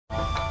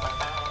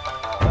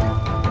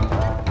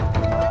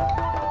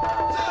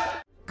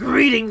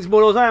Greetings,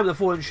 mortals. I am the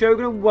Fallen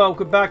Shogun, and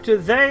welcome back to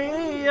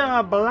They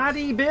Are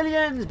Bloody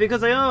Billions, because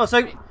they are. So,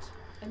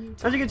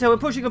 as you can tell, we're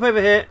pushing up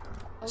over here.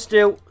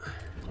 Still.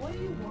 What do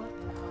you want?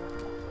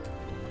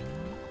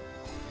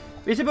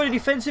 We need to build a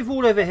defensive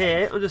wall over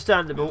here,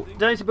 understandable.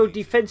 Then need to build a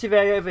defensive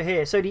area over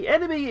here. So the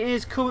enemy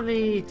is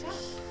currently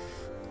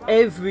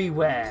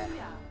everywhere.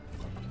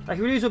 Like,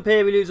 if we lose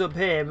up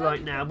here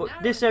right now, but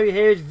this area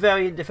here is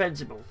very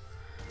indefensible.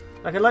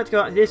 Like, I'd like to go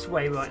out this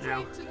way right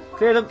now.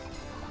 Clear them.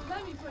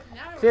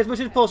 Clear as much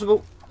as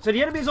possible. So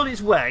the enemy is on its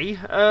way.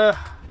 Let's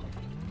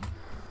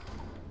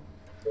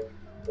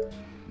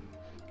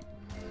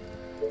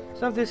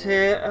have this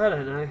here. I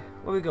don't know.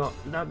 What we got?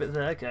 That bit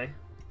there. Okay.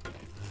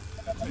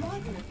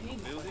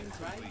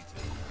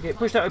 Okay,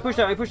 push that way. Push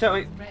that way. Push that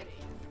way.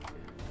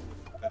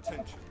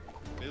 Attention.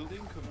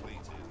 Building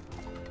completed.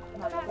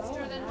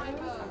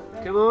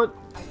 Come on.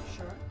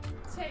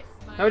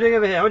 How are we doing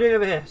over here? How are we doing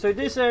over here? So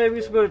this area, we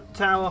just build a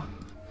tower.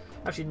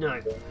 Actually, no.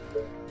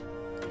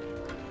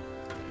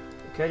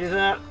 Okay, do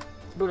that.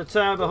 Build a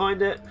tower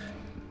behind it.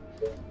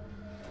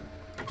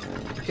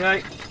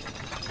 Okay.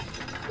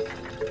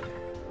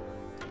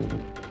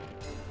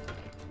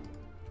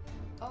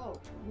 Oh,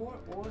 more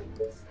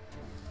orders.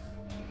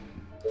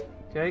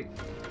 Okay.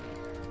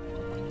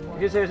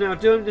 This area's now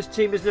done. This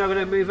team is now going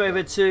to move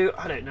over to,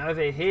 I don't know,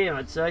 over here,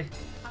 I'd say.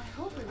 I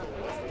hope we're not.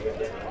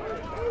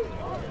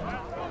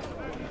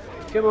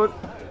 Come on.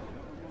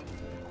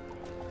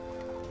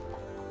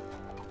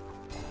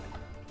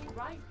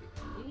 Right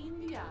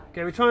between the eyes.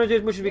 Okay, we're trying to do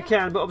as much as we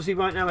can, but obviously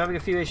right now we're having a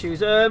few issues.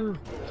 Come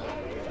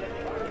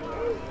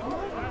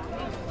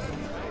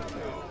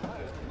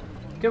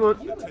on.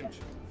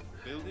 Attention.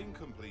 Building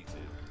completed.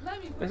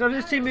 Let's have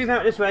this team move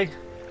out this way.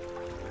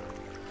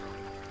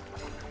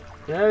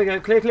 There we go.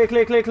 Clear, clear,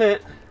 clear, clear, clear.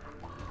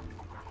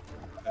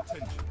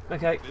 Attention.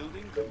 Okay.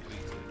 Building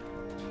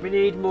completed. We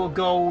need more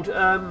gold.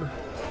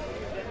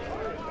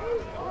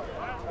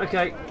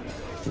 Okay.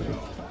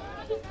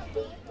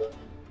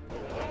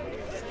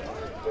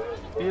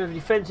 We need a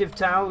defensive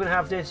tower. We're going to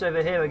have this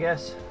over here, I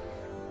guess.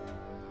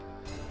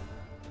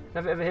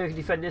 Have it over here. We can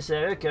defend this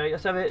area. Okay,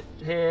 let's have it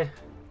here.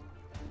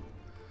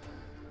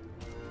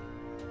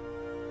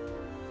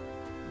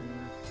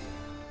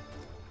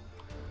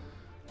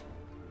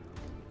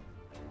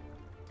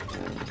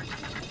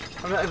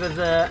 Have it over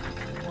there.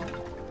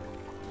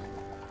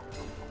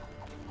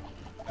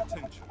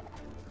 Attention.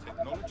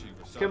 Technology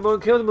research. Come on,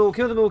 kill them all,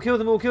 kill them all, kill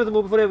them all, kill them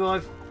all before they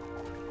arrive.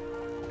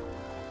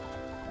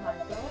 My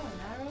bow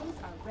and arrows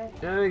are ready.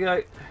 There we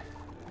go.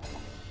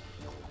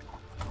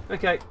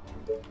 Okay.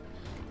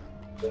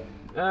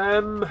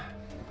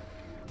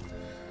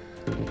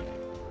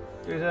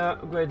 Do that,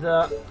 upgrade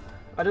that.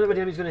 I don't know where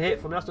the enemy's going to hit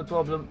from, that's the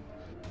problem.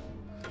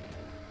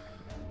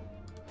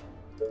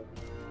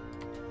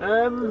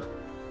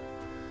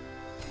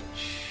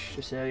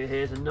 This area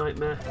here is a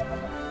nightmare.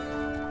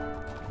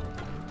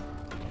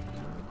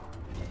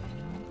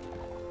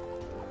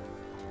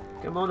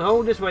 Come on,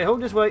 hold this way,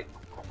 hold this way.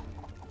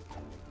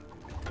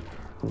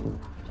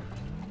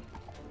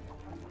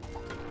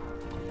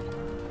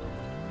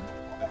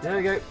 There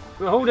we go.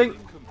 We're holding.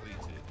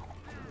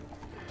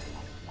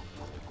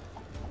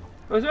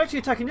 Oh, they're actually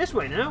attacking this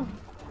way now.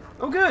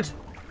 Oh, good.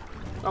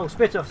 Oh,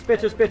 spitter,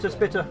 spitter, spitter,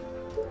 spitter.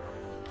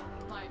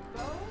 My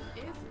bow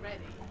is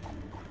ready.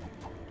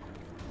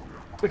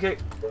 Okay,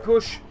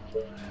 push.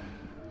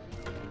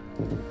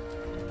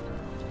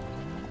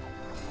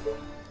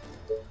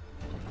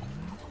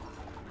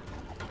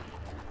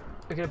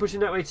 Okay, they're pushing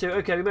that way too.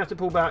 Okay, we may have to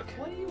pull back.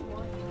 What do you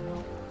want?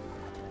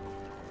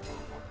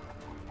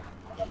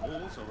 The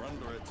walls are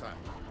under attack.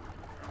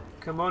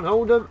 Come on,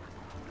 hold them.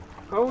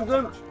 Hold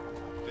them.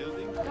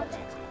 Building completed.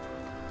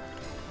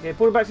 Okay,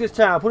 pull them back to this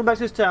tower. Pull them back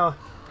to this tower.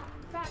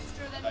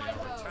 Faster than They my are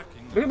bow.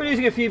 attacking. We're going to be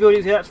losing a few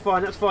buildings here. That's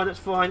fine, that's fine, that's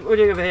fine. What are we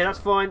doing over here? That's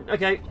fine.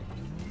 Okay.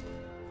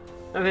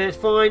 Over here, it's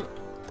fine.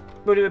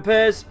 Building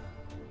repairs.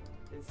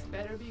 This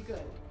better be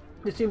good.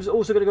 This team's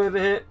also going to go over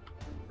here.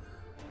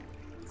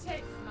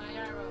 Takes my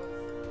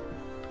arrows.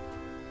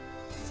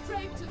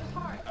 Straight to the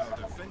heart. Our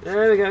defense.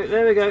 There we go,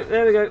 there we go,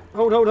 there we go.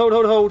 Hold, hold, hold,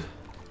 hold, hold.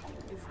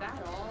 Is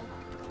that all?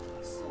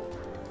 So,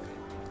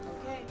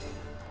 okay,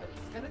 but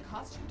it's gonna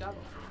cost you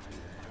double.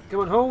 Come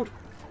on, hold.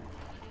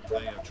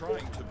 They are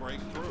trying to break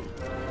through.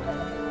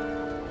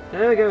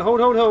 There we go,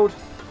 hold, hold, hold.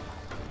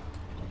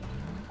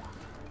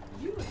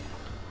 You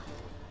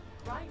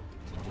right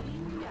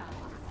between the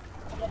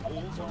eyes. The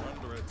walls are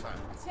under attack.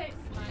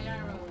 Takes my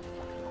arrows.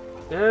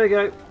 There we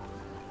go.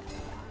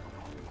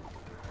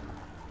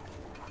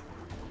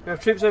 We have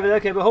troops over there.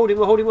 Okay, we're holding,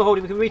 we're holding, we're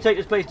holding. We can retake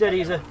this place dead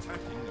easy. Attacking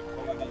the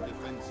colony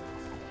defenses.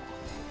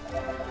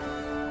 Our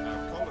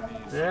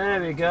colonies. There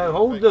we go,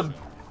 hold them.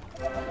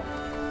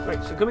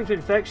 Right, so coming to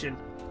infection.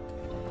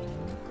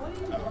 What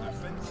do you Our want?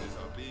 defenses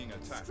are being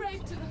attacked.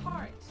 Straight to the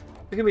heart.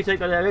 We can retake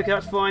that area. Okay,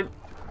 that's fine.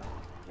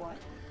 What?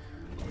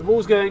 The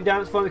wall's going down.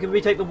 It's fine. We can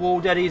retake the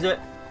wall dead easy.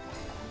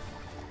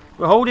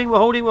 We're holding, we're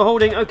holding, we're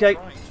holding. Okay.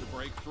 Trying to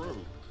break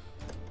through.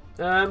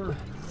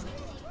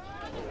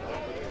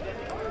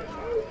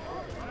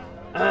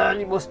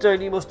 Need more stone,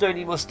 need more stone,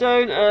 need more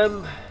stone.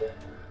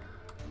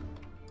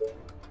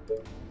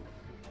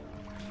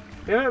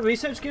 Yeah,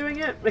 research going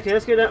yet? Okay,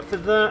 let's get out for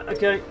that.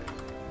 Okay.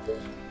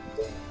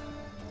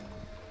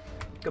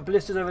 Got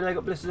blisters over there,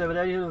 got blisters over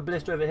there. You have a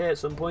blister over here at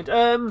some point.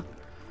 The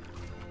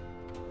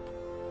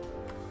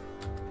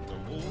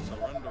walls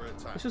are under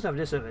attack. Let's just have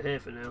this over here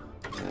for now.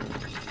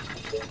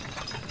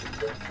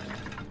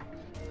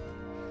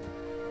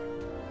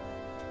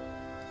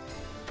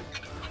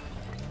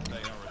 They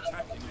are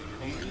attacking the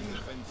colony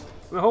defenses.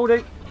 We're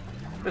holding.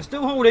 We're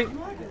still holding.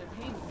 You are gonna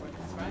pay me for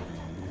this, right?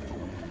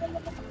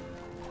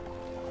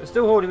 We're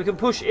still holding. We can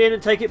push in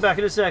and take it back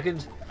in a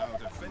second. Our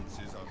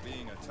defenses are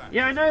being attacked.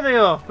 Yeah, I know they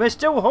are. We're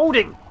still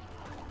holding.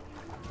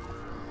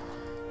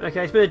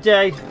 Okay, it's been a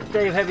day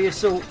of heavy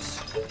assaults.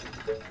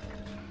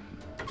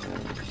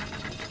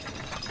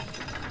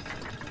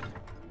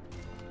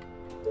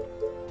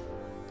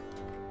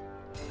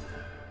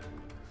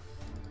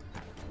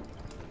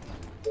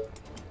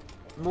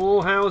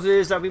 More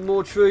houses, that'll be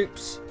more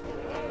troops.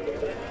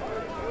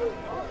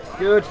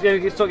 Good, yeah, we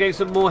can start getting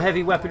some more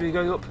heavy weaponry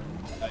going up.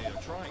 They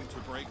are trying to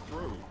break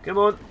through. Come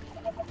on.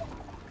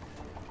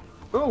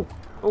 Oh,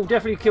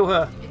 definitely kill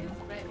her. It is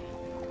ready.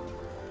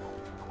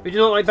 We do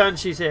not like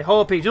banshees here.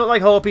 Harpies, do not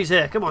like harpies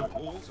here. Come on. The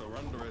walls are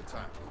under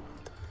attack.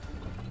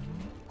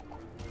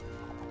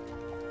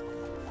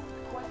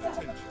 What's up?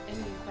 Attention.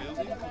 Any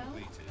Building infected around?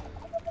 completed.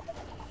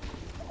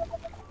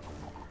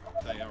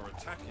 They are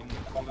attacking the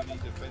colony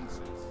defenses.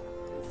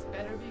 This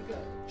better be good.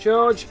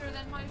 Charge. Faster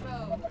than my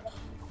bow.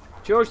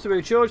 Charge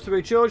through, charge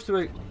through, charge through.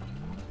 Are you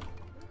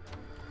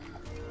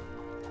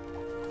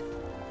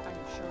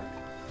sure?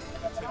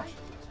 Attention.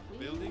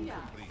 Building Yeah.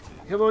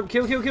 completed. Come on,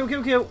 kill, kill, kill,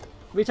 kill, kill.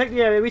 We take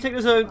the area, we take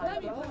the zone.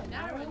 Let me put an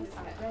arrow in his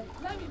head.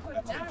 Let me put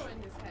an arrow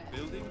in his head.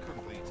 Building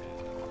completed.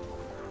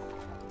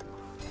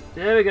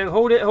 There we go.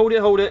 Hold it, hold it,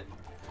 hold it.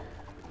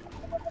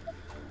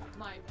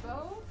 My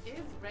bow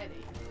is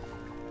ready.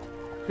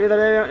 Clear that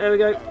area. There we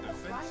go. Our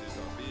defenses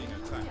are being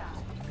attacked.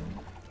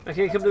 Yeah.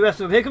 Okay, here come the rest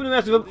of them. Here come the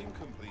rest of them. Building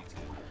completed.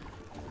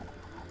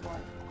 What?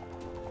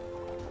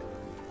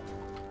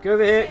 Go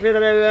over here. Clear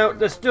that area out.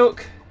 They're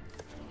stuck.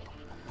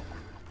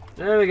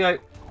 There we go.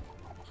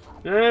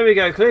 There we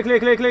go. Clear, clear,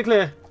 clear, clear,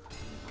 clear.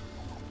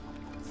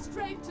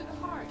 Straight to the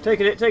heart.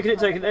 Taking it, taking it,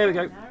 taking it. There we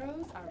go.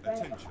 Arrows are ready.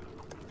 Attention.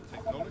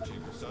 Technology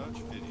research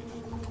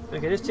finished.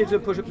 Okay, this team's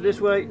going to push up to this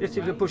way. This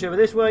team's going to push over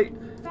this way.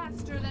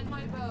 Faster than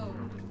my bow.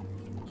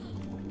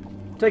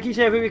 Take each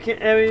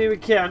area we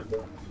can.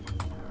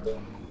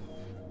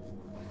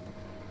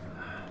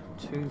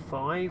 2,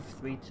 5,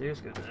 3, 2.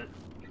 Let's go there.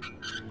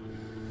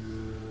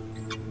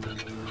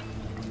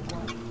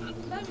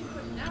 Let me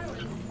put an arrow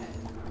in his head.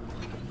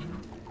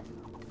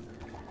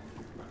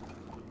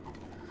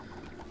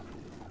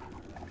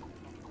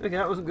 Okay,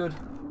 that wasn't good.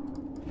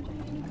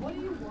 What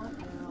do you want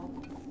now?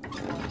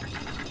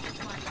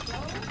 My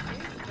bow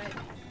is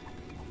ready.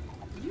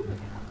 You again.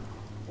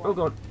 Oh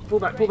god. Pull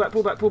back, pull back,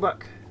 pull back, pull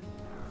back.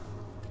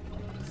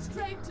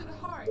 Straight to the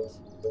heart.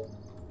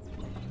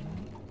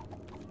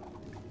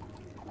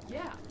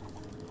 Yeah.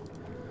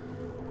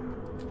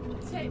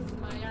 Taste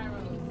my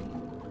arrows.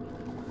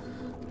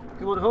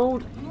 Come on,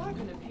 hold. You are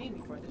gonna pay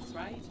me for this,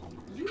 right?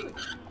 You again.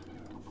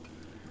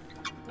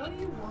 What do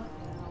you want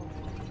now?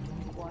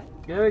 What?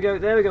 There we go,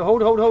 there we go.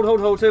 Hold, hold, hold, hold,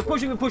 hold. So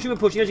pushing and pushing and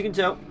pushing, as you can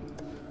tell.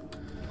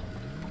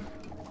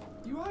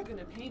 You are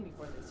gonna pay me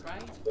for this,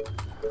 right?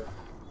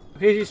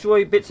 Please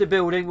destroy bits of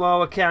building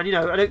while I can. You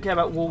know, I don't care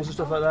about walls and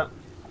stuff like that.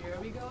 Here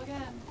we go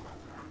again.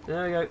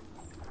 There we go.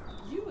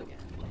 You again.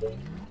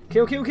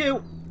 Kill, kill,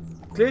 kill.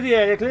 Clear the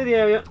area, clear the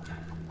area.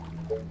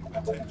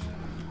 Attention.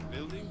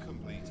 Building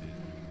completed.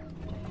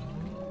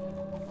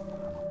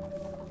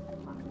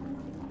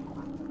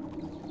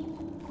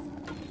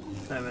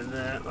 Over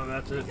there. I'm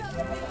about to.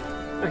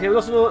 Okay, we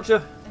lost an archer.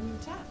 A new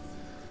task.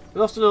 We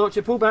lost an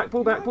archer. Pull back,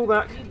 pull back, pull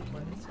back. You are gonna pay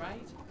me for this,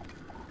 right?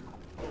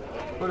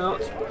 Or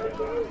not.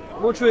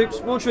 More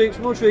troops, more troops,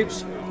 more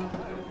troops.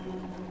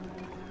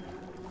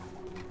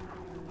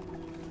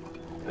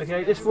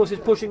 Okay, this force is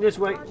pushing this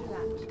way. Roger that.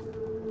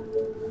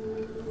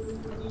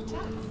 A new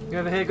task. Go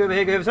over here, go over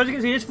here, go over. So as you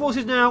can see, this force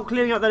is now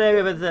clearing out that area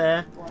over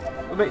there.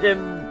 We'll make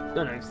them, I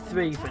don't know,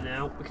 3 for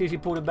now. We can usually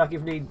pull them back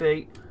if need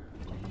be.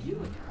 You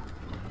again.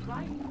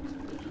 Right?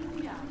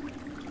 Yeah.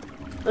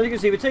 As you can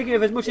see, we're taking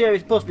over as much area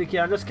as we possibly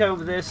can. Let's carry on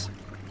with this.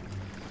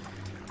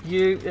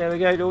 You, there we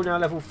go, they're all now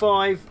level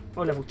 5,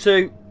 or level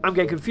 2. I'm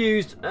getting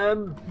confused.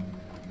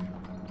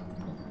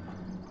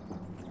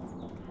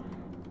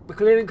 We're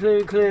clearing,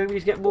 clearing, clearing. We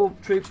need to get more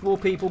troops, more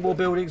people, more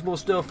buildings, more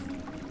stuff.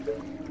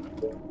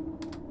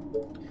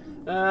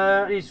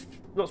 Needs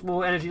lots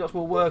more energy, lots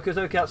more workers.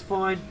 Okay, that's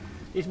fine.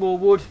 Needs more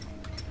wood.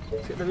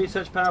 Let's get the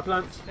research power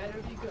plants. Better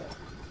be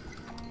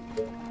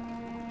good.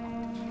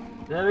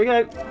 There we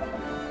go.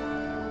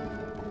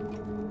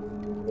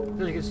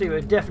 As you can see,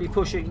 we're definitely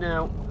pushing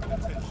now.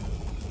 Attention.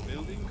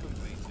 Building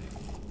completed.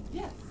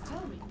 Yes,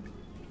 tell me.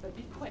 But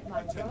be quick,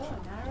 my bow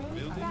and arrows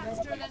Building are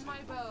faster than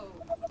my bow.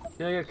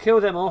 There we go, kill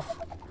them off.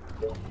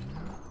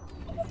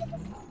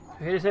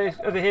 Okay, this area's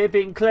over here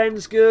being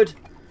cleansed, good.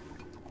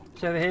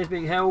 So over here is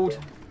being held.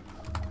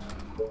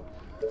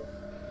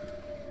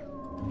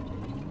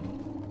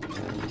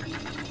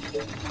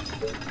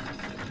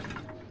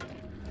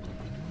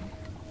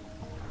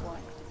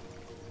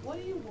 What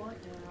do you want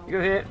now?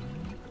 Go here.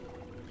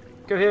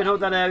 Go here and hold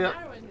that area.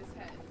 Arrow in his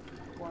head.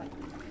 What?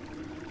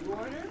 You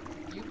order,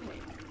 you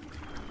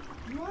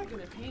pay. You are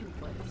gonna pay me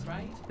for this,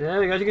 right? There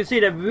we go. As you can see,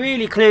 they're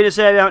really clearing this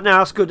area out now.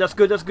 That's good. That's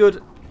good. That's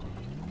good.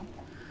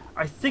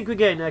 I think we're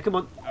getting there. Come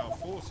on. Our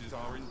forces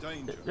are in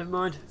danger. Never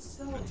mind.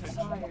 So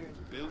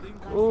tired. Building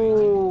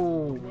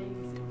Oh.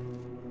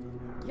 Amazing.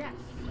 Yes.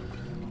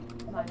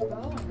 My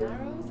bow and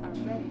arrows are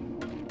ready.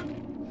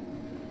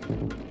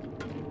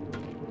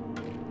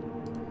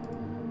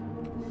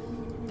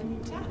 A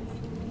new task.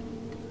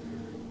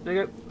 There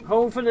you go.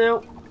 Hold for now.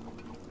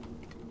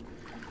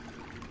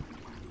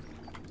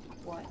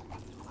 What?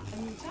 A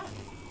new task.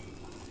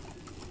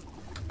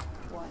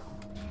 What?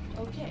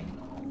 Okay.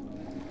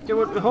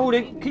 Go on.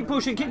 Holding. Keep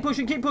pushing. Keep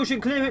pushing. Keep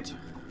pushing. Clear it.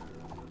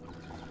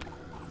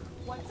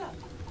 What's up?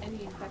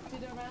 Any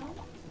infected around?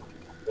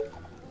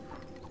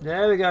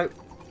 There we go.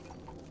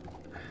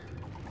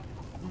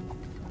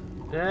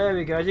 There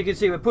we go. As you can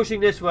see, we're pushing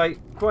this way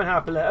quite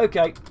happily.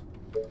 Okay.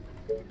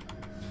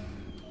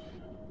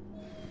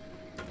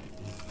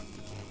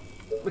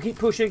 We keep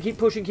pushing, keep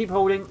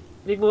holding.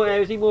 Need more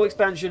areas, need more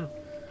expansion.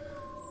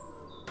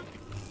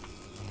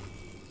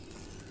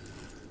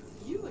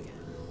 You again.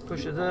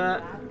 Push to there.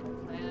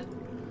 Plan.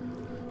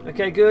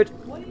 Okay, good.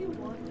 What do you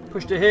want?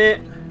 Push to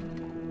here.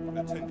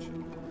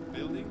 Attention.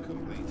 Building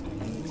completed.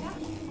 A new task.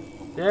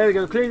 There we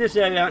go. Clean this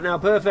area out now.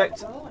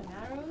 Perfect. Bow and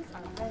arrows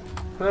are ready.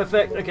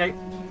 Perfect. Okay.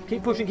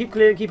 Keep pushing, keep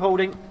clearing, keep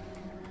holding. So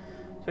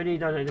we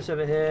need, no, this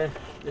over here.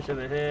 This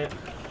over here.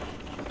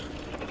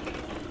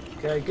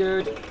 Okay,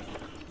 good.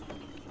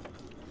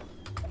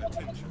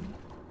 Attention.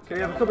 Okay,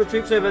 we have a couple of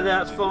troops over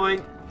there. That's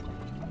fine.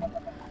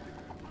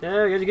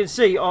 There we go. As you can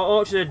see, our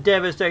archers are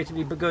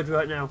devastatingly good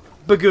right now.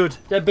 Good.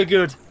 They're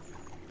good.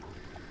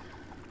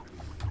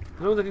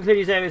 As long as I can clear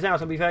these areas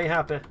out, I'll be very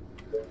happy.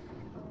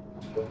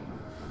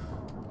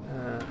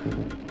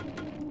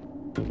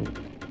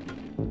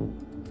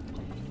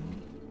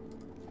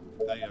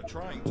 They are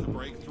trying to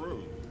break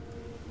through.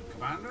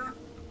 Commander?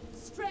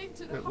 Straight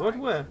to the What? heart.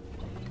 Where?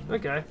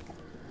 Okay.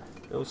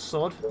 Little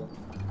sod.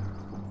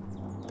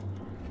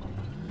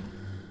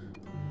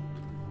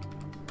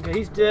 Okay,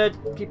 he's dead.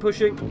 Keep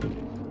pushing.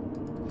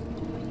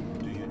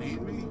 Do you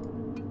need me?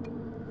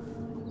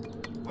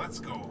 Let's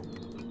go.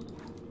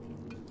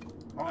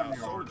 On Our your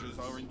soldiers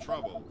are in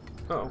trouble.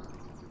 Oh.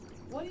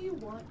 What do you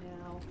want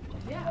now?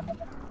 Yeah.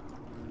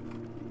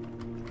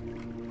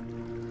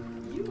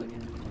 You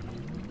again.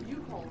 You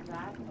call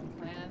that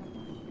a plan?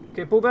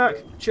 Okay, pull back.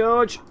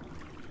 Charge.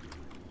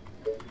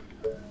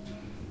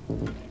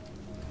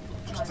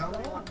 Just tell me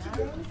Bow what and to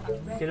do. arrows are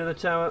ready. Get another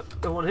tower.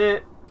 Got one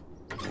here.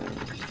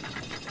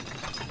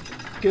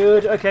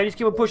 Good. Okay, just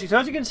keep on pushing. So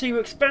as you can see,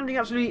 we're expanding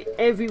absolutely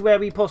everywhere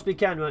we possibly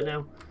can right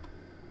now.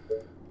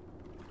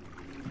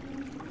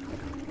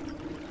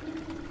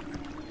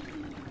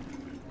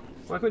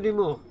 Why can't we do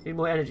more? Need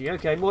more energy.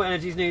 Okay, more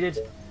energy is needed.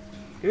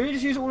 Can we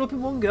just use it all up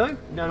in one go?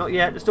 No, not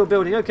yet. They're still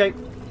building. Okay.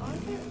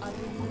 Aren't there other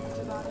needs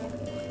about it?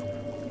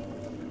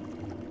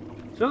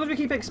 As long as we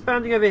keep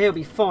expanding over here, we'll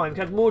be fine. We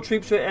can have more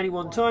troops at any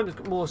one time.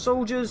 There's more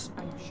soldiers.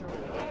 Are you sure?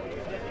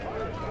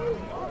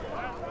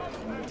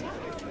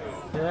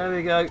 There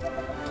we go.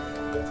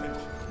 Attention.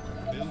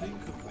 Building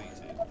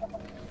completed.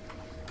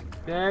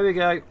 There we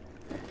go.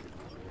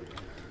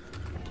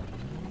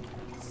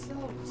 So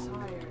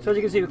tired. So as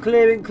you can see, we're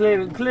clearing.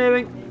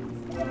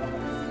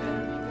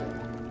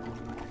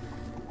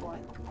 What?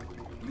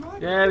 You are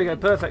There we go.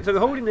 Perfect. So we're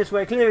holding this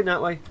way, clearing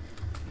that way.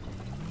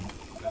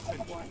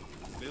 Attention.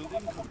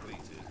 Building completed.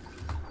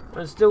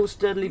 And still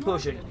steadily You are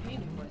pushing. gonna pay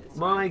me for this,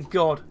 My right?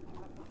 God.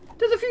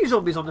 There's a few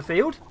zombies on the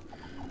field.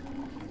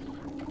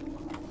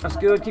 That's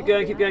good. Keep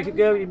going, keep going, keep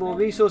going. We need more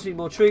resources, need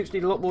more troops,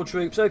 need a lot more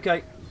troops.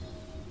 Okay.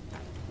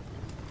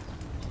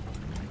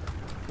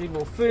 Need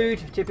more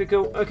food.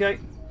 Typical. Okay.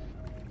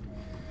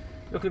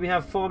 Look, we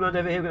have farmland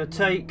over here we're going to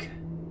take.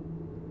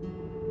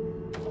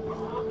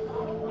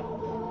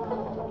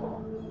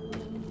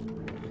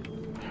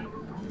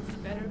 This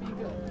better be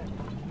good.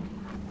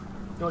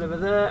 Got over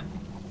there.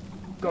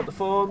 Got the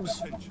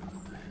farms. Attention.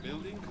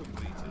 Building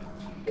completed.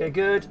 Okay,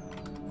 good.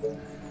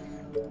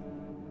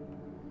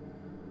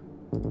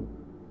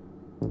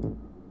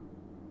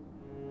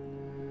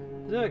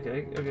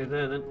 Okay, okay,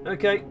 there then.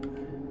 Okay.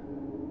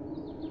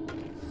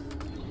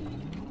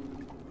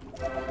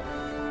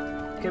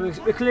 Okay,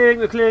 we're clearing,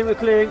 we're clearing, we're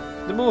clearing.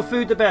 The more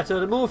food, the better.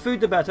 The more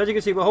food, the better. As you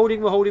can see, we're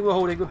holding, we're holding, we're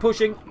holding. We're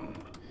pushing.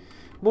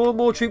 More and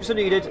more troops are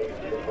needed.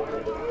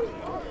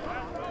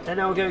 And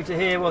now we're going to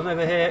here, wasn't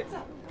over here. What's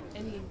up?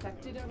 Any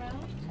infected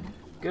around?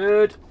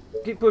 Good.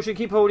 Keep pushing,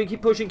 keep holding,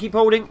 keep pushing, keep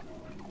holding.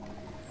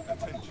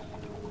 Attention.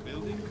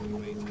 Building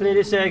complete. Clear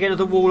this area again as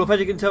a wall up. As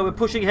you can tell, we're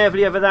pushing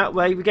heavily over that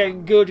way. We're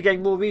getting good, we're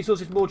getting more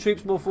resources, more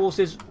troops, more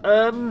forces.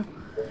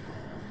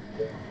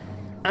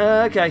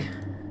 Okay.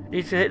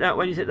 Need to hit that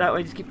way, need to hit that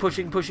way. Just keep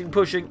pushing, pushing,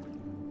 pushing.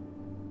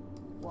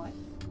 What?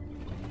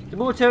 The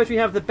more territory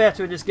you have, the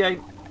better in this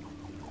game.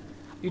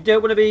 You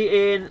don't want to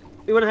be in...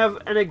 You want to have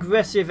an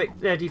aggressive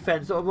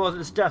defence, not more than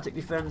a static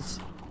defence.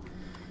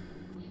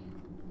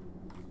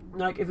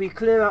 Like, if we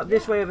clear out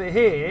this way over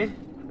here...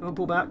 We'll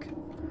pull back.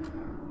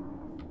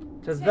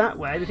 So that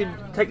way, we can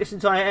take this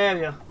entire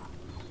area.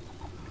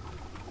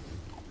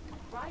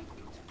 Right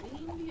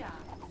between the eyes.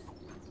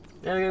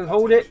 There we go,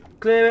 hold it,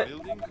 clear it.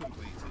 Building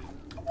completed.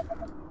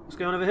 What's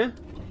going on over here?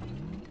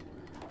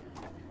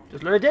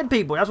 Just a load of dead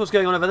people, that's what's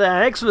going on over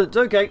there. Excellent,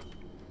 okay.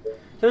 So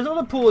there's a lot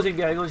of pausing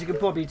going on, as you can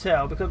probably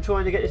tell, because I'm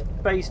trying to get this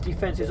base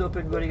defences up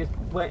and running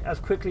as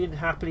quickly and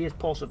happily as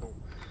possible.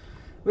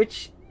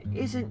 Which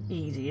isn't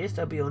easiest,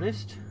 I'll be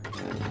honest.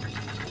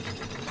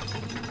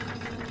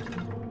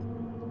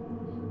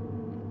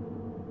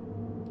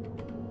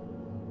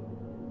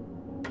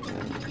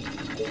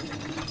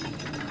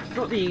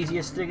 Not the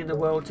easiest thing in the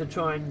world to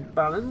try and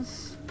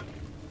balance.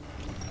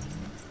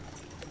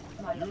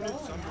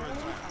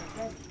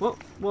 What?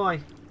 Why?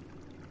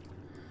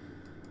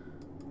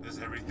 Is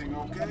everything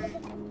okay?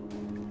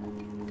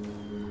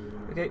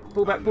 Okay,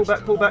 pull back, pull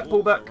back, pull back,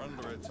 pull back. Are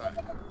under attack.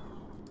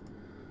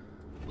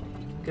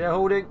 Okay, they're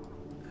holding.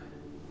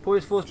 Pull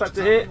this force back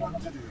to here. What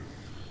to do?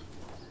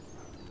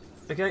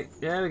 Okay,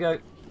 there we go.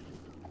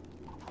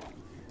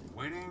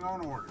 Waiting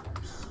on orders.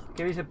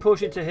 Okay, we need to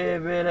push into here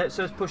really,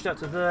 so let's push that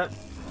to there.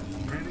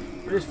 Ready?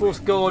 This force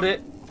guard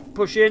it.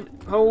 Push in,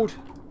 hold.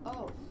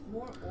 Oh,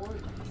 more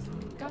orders.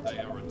 They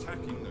Gotcha. are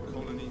attacking the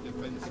colony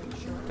defenses. Are you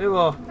sure? Who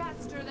are?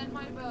 Faster than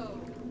my bow.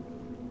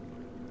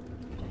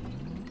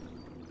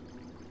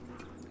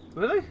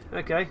 Really?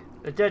 Okay.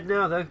 They're dead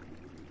now though.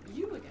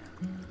 You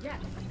again.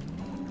 Yes.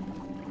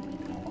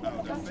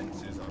 Our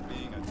defenses are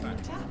being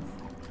attacked. Test.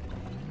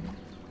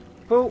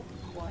 Pull.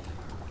 What?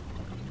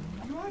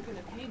 You are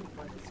gonna pay me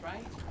for this,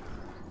 right?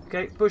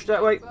 Okay, push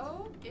that way.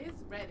 Bow is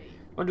ready.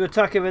 Under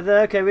attack over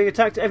there. Okay, we're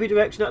attacked every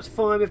direction. That's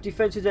fine. We have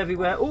defences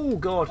everywhere. Oh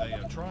god. They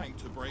are trying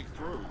to break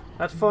through.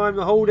 That's fine.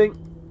 We're holding.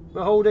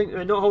 We're holding.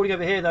 We're not holding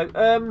over here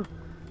though.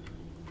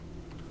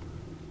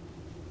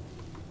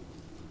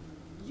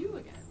 You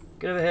again.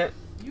 Get over here.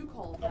 You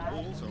call The that?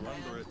 walls are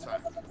under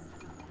attack.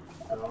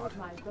 God.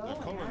 My bow The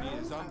and colony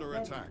arrows is are under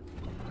ready. attack.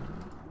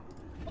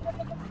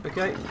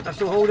 Okay, that's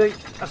still holding.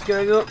 That's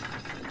going up.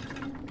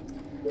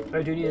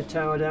 I do need a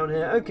tower down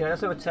here. Okay,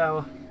 let's have a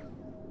tower.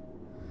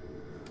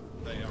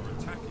 They are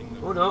attacking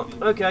the Or not.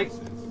 colony Okay.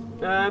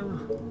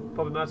 defenses.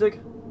 Problematic.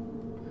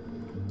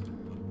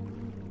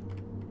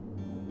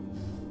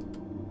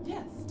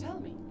 Yes, tell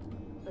me.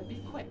 But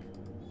be quick.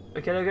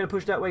 Okay, they're going to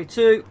push that way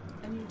too.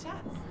 A new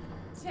task.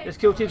 Take This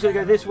kill team's going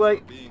to go this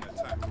way. Being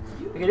attacked.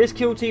 Okay, this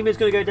kill team is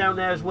going to go down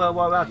there as well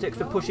while our ticks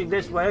are pushing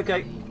this way.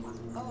 Okay,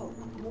 Oh,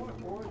 more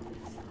orders.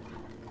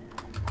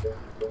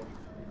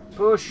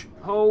 push,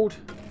 hold.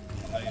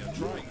 They are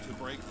trying to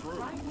break through.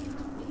 Right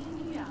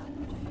between the eyes.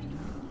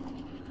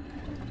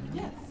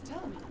 Yes,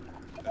 tell me.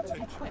 But be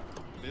Attention. quick.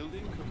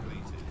 Building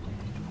completed.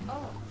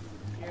 Oh,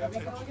 here we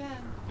go again.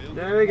 Building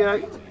There we go.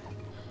 completed.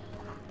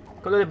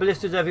 Got a lot of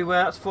ballistas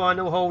everywhere. That's fine.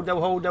 They'll hold.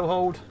 They'll hold. They'll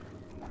hold.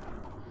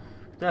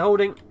 They're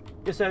holding.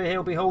 This area here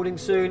will be holding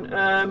soon.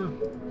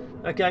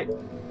 Okay.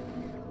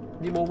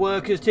 Need more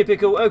workers.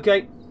 Typical.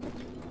 Okay.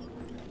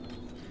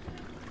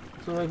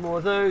 So there's more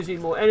of those. Need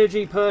more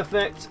energy.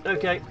 Perfect.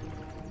 Okay.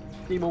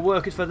 Need more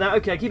workers for that.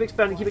 Okay. Keep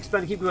expanding. Keep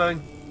expanding. Keep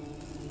growing.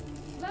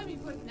 Let me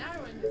put an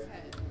arrow in his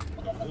head.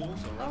 The walls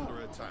are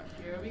under attack.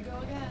 Here we go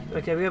again.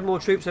 Okay. We have more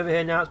troops over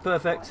here now. It's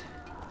perfect.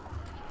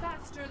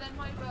 Faster than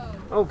my bow.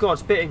 Oh god.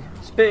 Spitting.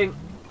 Spitting.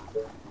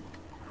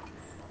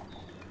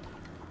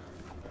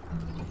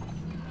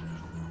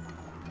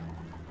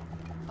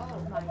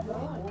 Oh, my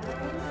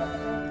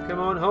bow. Come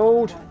on.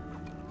 Hold.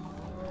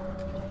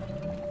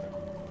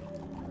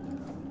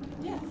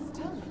 Yes,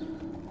 tell me.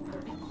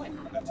 But be quick.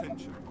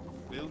 Attention.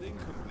 Building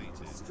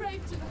completed.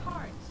 Straight to the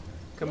heart.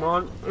 Come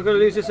on. We're going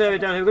to lose this area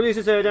down here. We're going to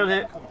lose this area down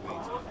here.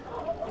 Completed.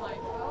 My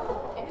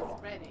bow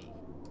is ready.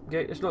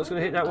 Okay. It's not going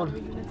to hit that Other one.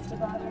 units to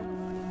bother.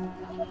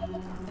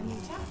 A new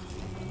task.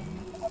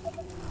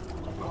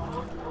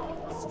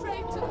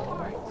 Straight to the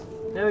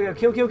heart. There we go.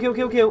 Kill, kill, kill,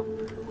 kill, kill.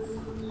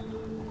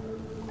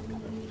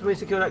 Somebody needs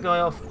to kill that guy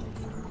off.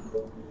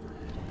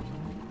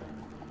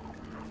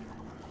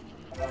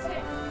 Take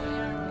my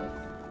arrows.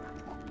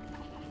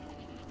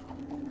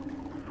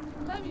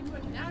 Let me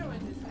put an arrow in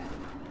his head.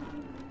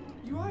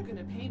 You are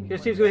gonna pay me.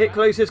 This for team's going to hit right?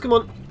 closest. Come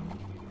on.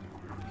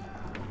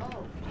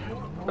 Oh,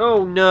 more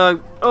Oh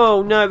no.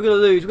 Oh no. We're going to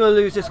lose. We're going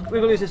to lose this. We're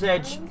going to lose this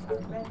edge. arrows are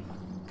ready.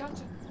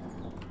 Gotcha.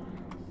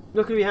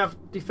 Luckily we have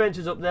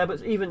defences up there,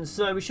 but even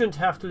so, we shouldn't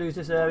have to lose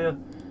this area.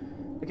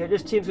 Okay,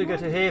 this team's going to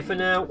go to here for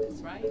now.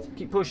 This, right?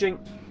 Keep pushing.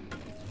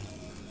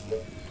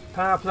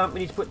 Power plant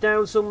we need to put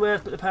down somewhere.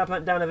 Let's put the power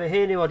plant down over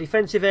here near our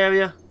defensive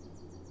area.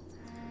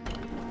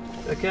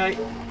 Okay,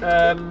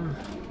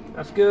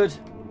 that's good.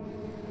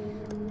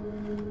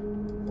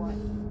 What?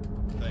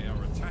 They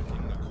are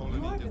attacking the You colony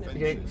are gonna defenses.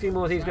 Okay, a few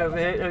more of these go over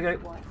here. There we go.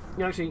 What?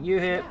 No, actually, you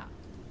here, Yeah.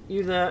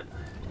 you there.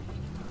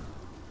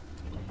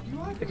 You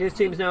are Okay, gonna this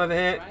team's pay now me over for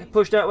here. this, right?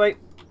 Push that way.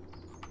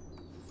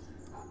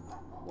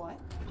 What?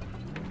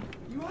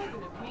 You You are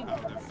gonna pay me Our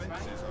for this, right?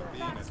 defenses are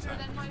being Faster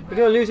attacked. than my We're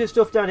going to lose this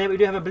stuff down here. We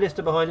do have a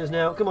ballista behind us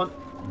now. Come on.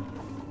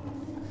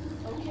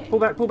 Okay. Pull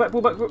back, pull back,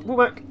 pull back, pull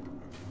back.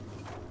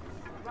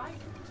 Right.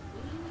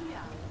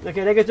 Yeah.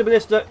 Okay, there goes the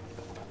ballista.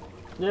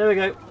 There we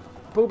go.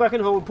 Pull back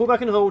and hold, pull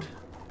back and hold.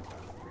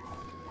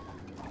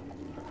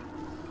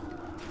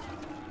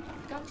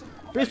 Gotcha.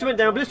 Ballista went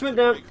down, ballista went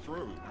down. Break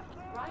through.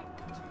 Right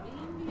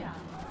between the eyes.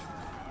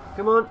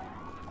 Come on.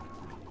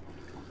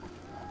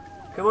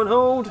 Come on,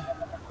 hold.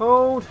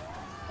 Hold.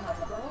 My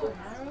bow and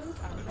arrows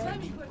are ready. Let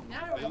me put an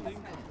arrow in his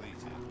Building head.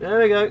 completed. There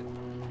we go.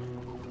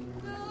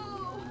 No.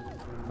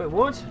 Wait,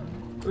 what?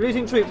 We're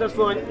losing troops, that's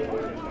fine.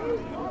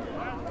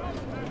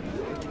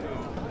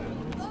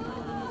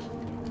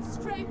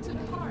 Straight to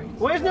the heart.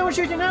 Why is no one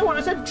shooting that one?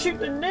 I said shoot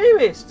the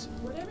nearest.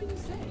 Whatever you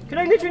say. Can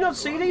I literally not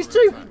see these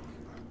two?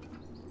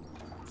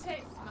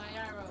 Taste my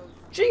arrows.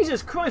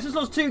 Jesus Christ, there's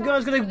lost two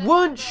guys because they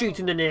weren't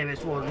shooting the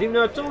nearest ones, even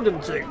though I told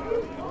them to.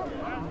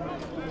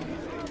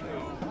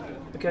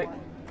 Okay.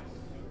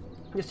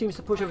 This seems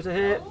to push over to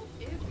here. Bow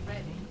is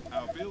ready.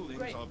 Our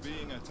buildings are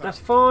being attacked. That's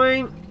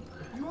fine.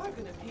 You are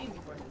gonna pay me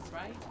for this,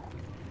 right?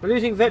 We're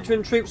losing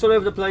veteran troops all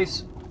over the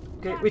place.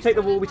 Okay, we take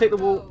the wall, we take the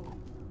wall.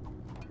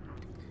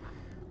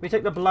 We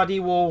take the bloody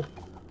wall.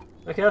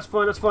 Okay, that's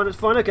fine, that's fine, that's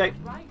fine, okay.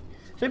 Right.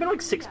 So it's been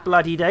like 6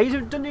 bloody days,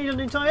 we don't need an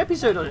entire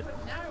episode on it. Put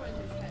an arrow in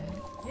his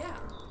head.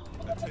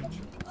 Yeah.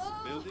 Attention.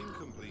 Building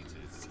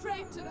completed.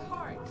 Straight to the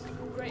heart.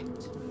 Great.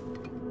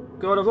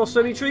 God, I've lost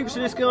so many troops to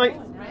this guy.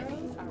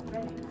 Arrows are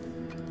ready.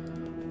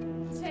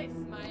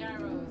 Taste my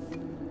arrows.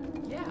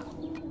 Yeah.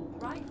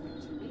 Right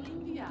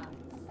between the eyes.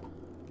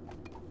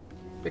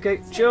 Okay,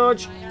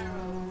 charge. My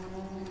arrows.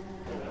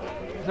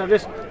 So I've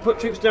just put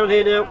troops down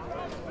here now.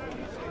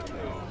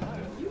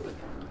 You again.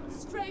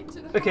 Straight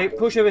to the Okay, heart.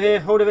 push over here,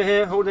 hold over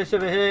here, hold this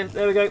over here.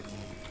 There we go.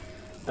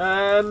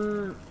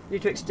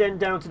 Need to extend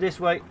down to this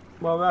way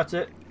while we're at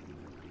it.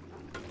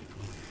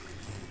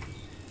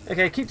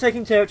 Okay, keep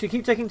taking territory,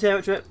 keep taking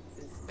territory.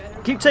 This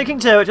better Keep taking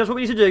territory, that's what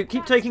we need to do.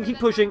 Keep taking, keep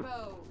pushing.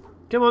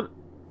 Come on.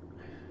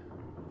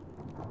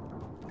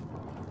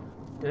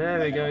 There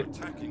we go.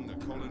 Attacking the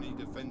colony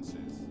defenses.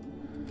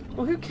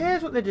 Well, who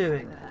cares what they're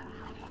doing?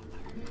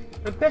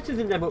 I'm better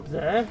than them up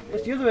there.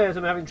 It's the other areas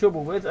I'm having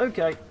trouble with.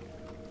 Okay.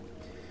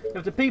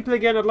 If the people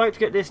again, I'd like to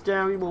get this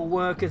down. More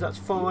workers, that's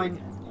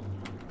fine.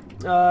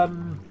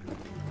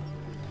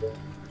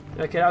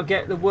 Okay, I'll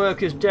get the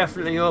workers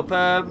definitely up.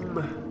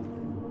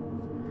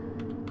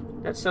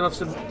 Let's sell off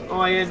some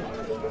iron.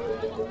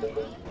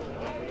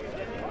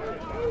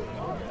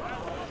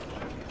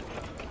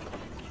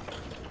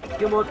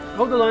 Come on,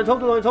 hold the lines,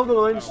 hold the lines, hold the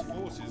lines. Our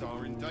forces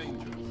are in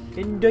danger.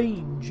 In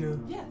danger.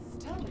 Yes,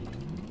 tell me.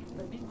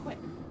 But be quick.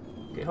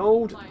 Okay,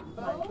 hold. My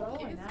bow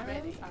and arrows are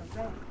ready.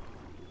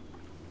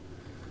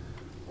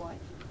 What?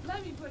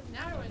 Let me put an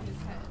arrow in his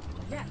head.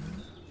 Yes.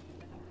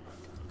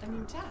 A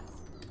new task.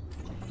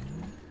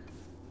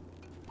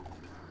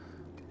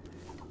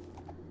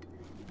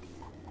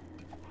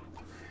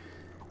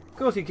 Of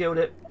course he killed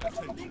it.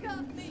 Attention.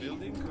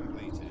 Building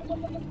completed.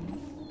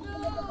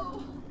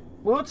 No.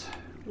 What?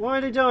 Why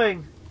are they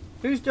dying?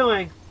 Who's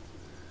dying?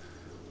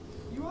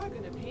 You are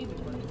gonna pay me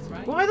for this,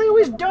 right? Why are they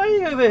always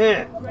dying over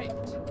here? Great.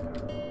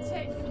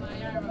 Taste my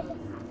arrows.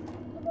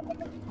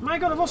 My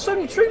God, I've lost so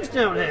many troops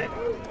down here.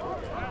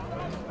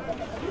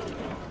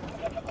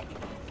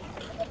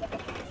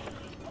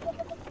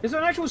 Is there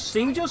an actual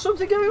siege or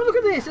something going on? Look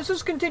at this. This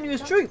is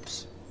continuous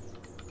troops.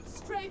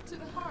 Straight to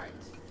the heart.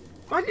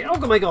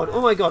 Oh my God.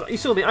 Oh my God. You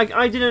saw me.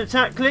 I did an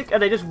attack click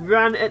and they just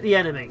ran at the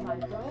enemy. My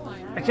bow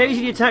and arrows.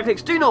 Occasionally attack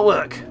clicks do not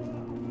work.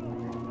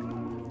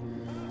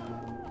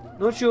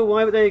 Not sure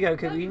why, but there you go.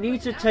 Okay, we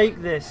need to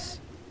take this.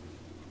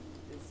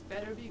 This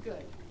better be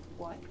good.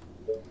 What?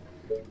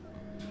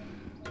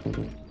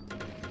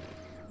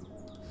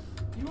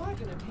 You are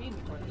gonna pay me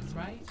for this,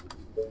 right?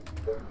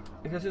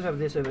 Let's just have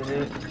this over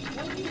here.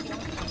 What do you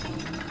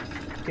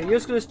want? Okay, you're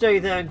just going to stay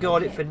there and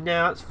guard it for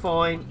now. It's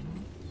fine.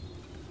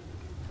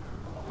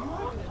 You are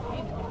gonna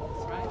pay me for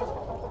this, right?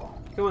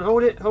 Come on,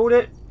 hold it, hold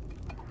it.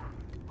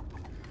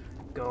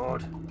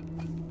 God.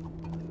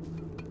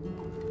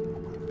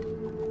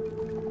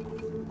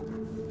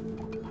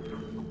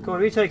 Come on,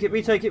 retake it,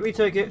 retake it,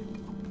 retake it.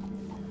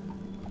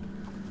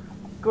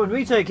 Come on,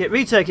 retake it,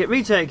 retake it,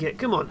 retake it.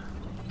 Come on.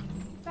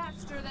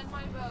 Faster than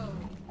my bow.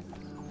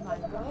 My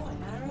bow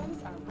and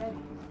arrows are ready.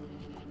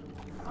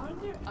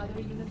 Aren't there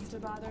other units to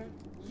bother?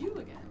 You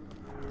again.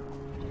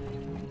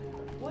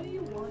 What do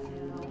you want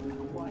now?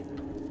 What?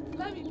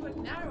 Let me put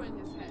an arrow in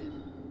his head.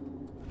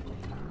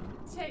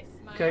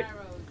 Taste my Okay.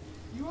 arrows.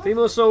 You are 3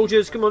 more gonna pay me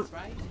soldiers, for come on. this,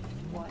 right?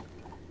 What?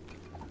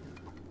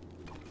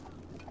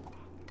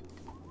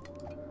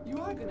 You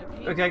are gonna pay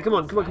me Okay, for come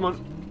on, this, come on, come right?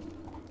 on.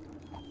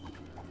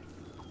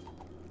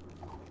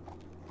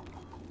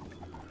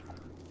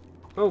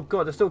 Oh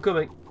God, they're still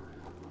coming.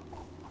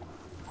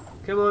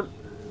 Come on,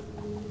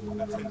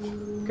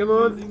 Attention. come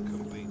on, Building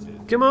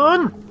completed. come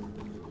on!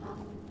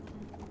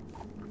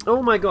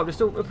 Oh my God, we're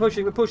still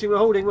pushing, we're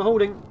holding, we're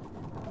holding.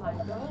 My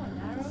bow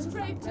and arrows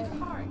straight to the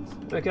heart.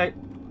 Okay,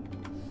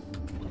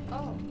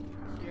 Oh,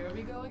 here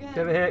we go again.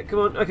 Over here, come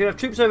on. Okay, we have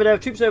troops over there,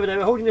 troops over there.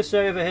 We're holding this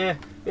area over here.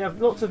 We have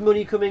lots of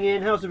money coming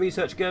in. How's the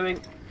research going?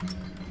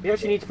 We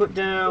actually need to put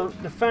down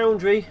the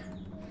foundry,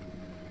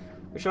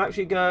 which will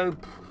actually go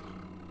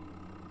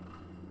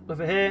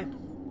over here.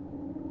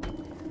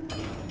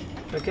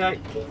 Okay.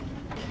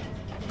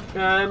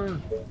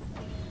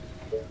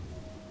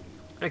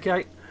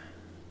 Okay.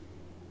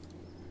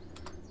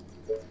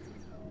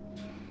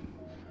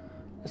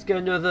 Let's get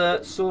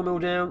another sawmill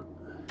down.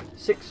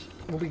 6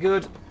 will be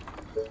good.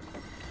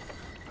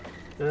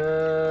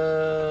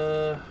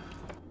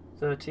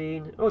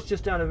 13. Oh, it's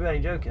just out of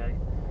range. Okay.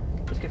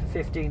 Let's go for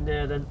 15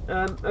 there then.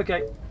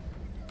 Okay.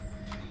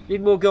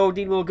 Need more gold,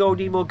 need more gold,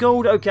 need more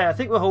gold. Okay, I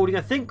think we're holding.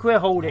 I think we're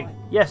holding.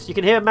 Yes, you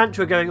can hear a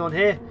mantra going on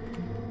here.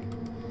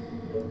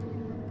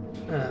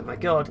 Oh my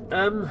god.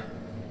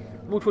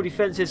 Multiple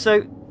defences.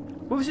 So,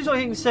 once we start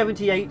hitting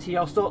 70, 80,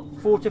 I'll start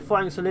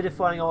fortifying,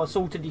 solidifying our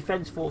assault and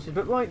defence forces.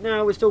 But right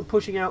now, we're still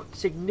pushing out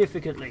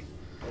significantly.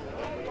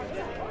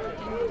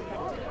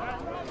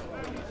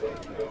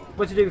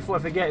 What to do before I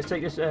forget is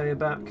take this area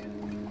back.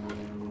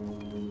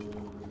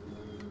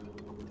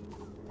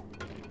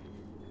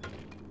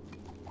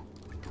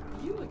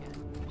 You again.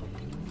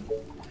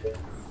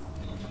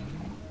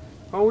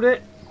 Hold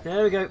it.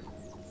 There we go.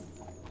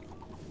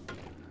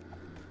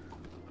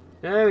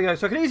 There we go.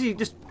 So I can easily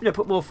just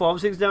put more farm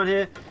things down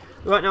here.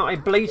 Right now I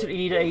blatantly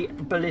need a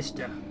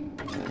ballista.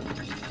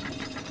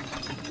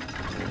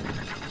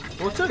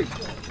 Or 2.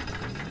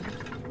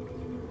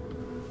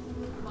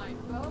 My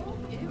bow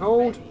is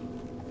Hold. ready.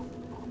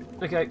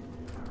 Okay.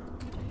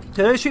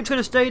 So those troops are going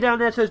to stay down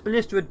there till those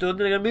ballista are done.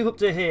 Then they're going to move up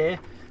to here.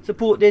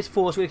 Support this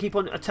force. We're going to keep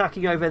on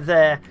attacking over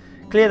there.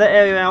 Clear that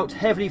area out.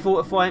 Heavily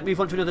fortify it.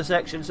 Move on to another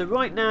section. So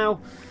right now,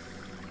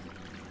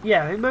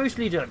 yeah, we're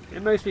mostly done.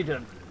 We're mostly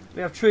done.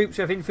 We have troops,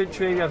 we have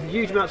infantry, we have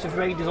huge amounts of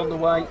raiders on the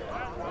way.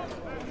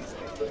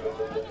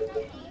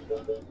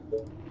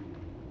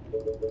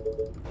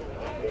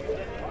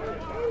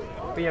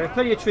 But yeah, we have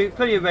plenty of troops,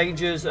 plenty of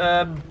rangers.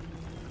 Of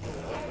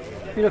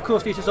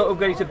course, need to start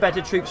upgrading to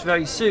better troops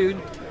very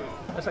soon.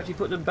 Let's actually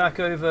put them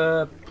back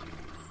over,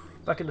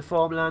 back in the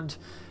farmland.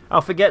 I'll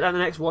forget that in the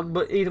next one,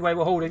 but either way,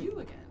 we're holding. You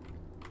again.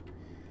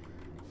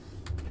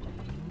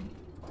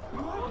 You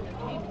are gonna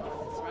pay me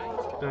for this, right?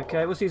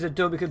 Okay, once these are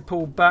done, we can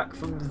pull back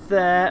from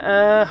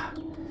there.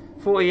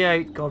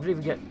 48. God, we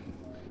didn't even get.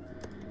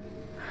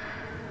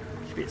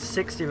 Should be at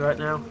 60 right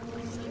now.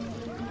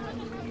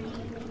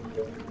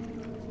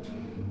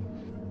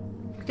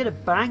 Get a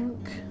bank.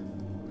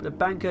 Put a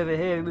bank over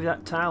here and move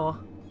that tower.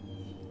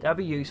 That'd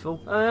be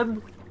useful.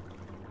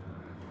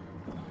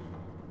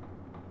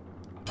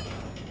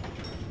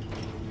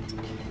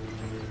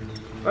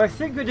 I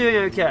think we're doing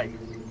okay.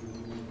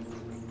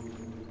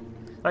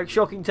 Like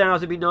shocking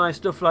towers would be nice,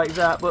 stuff like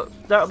that, but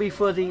that'll be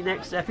for the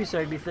next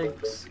episode,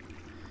 methinks.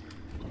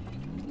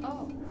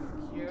 Oh,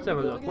 here Let's have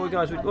a we go look.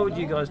 again. What would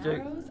you guys do?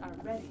 Arrows are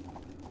ready.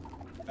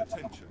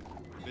 Attention.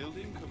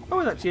 Building complete.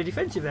 Oh, there's actually a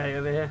defensive area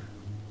over here.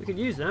 We can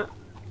use that.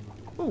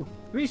 Oh,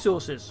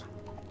 resources.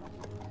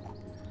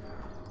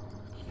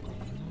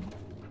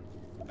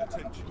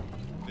 Attention.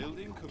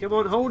 Building complete. Come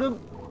on, hold them.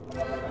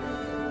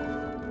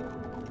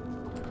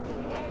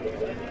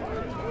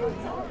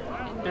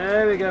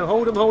 There we go.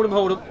 Hold them, hold them,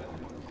 hold them.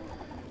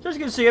 So as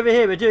you can see over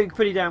here, we're doing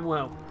pretty damn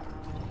well.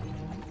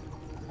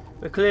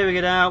 We're clearing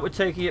it out. We're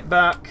taking it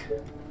back.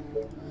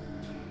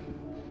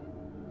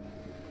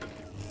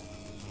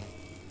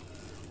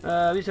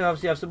 We need to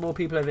obviously have some more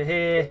people over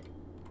here.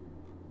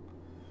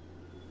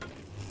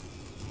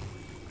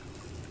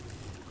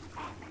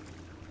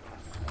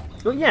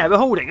 But yeah, we're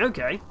holding.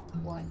 Okay.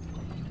 What?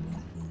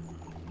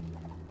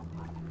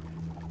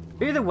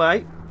 Either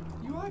way,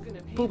 You are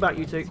gonna pay pull me back, for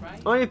you two. this,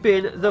 right? I have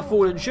been the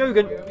Fallen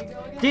Shogun. Here we go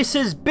again. This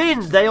has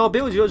been They Are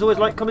Builders. You always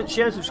like, comment,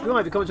 share,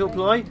 subscribe. Your comments will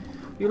apply. If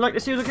you'd like to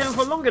see us again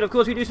for longer, of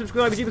course, we do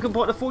subscribe. If you become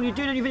part of the Fallen, you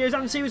do new videos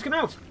and series come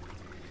out.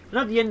 And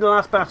at the end of the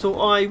last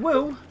battle, I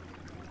will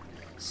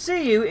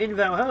see you in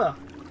Valhalla.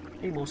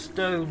 Need more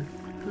stone.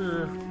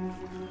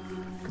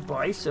 Could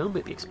buy some,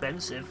 but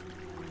expensive.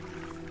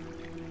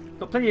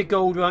 Got plenty of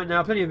gold right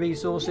now, plenty of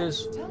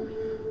resources. Tell me.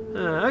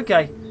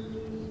 Okay.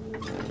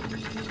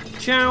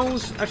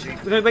 Chows. Actually,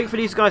 we're going to wait for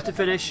these guys to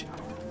finish.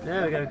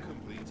 There we go.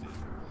 Completed.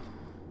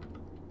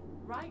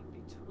 Right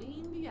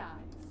between the eyes.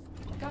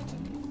 Gotcha.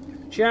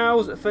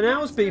 Chows for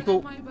now's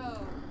people. My bow.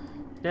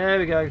 There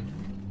we go.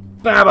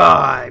 Bye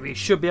bye. We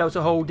should be able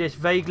to hold this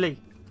vaguely.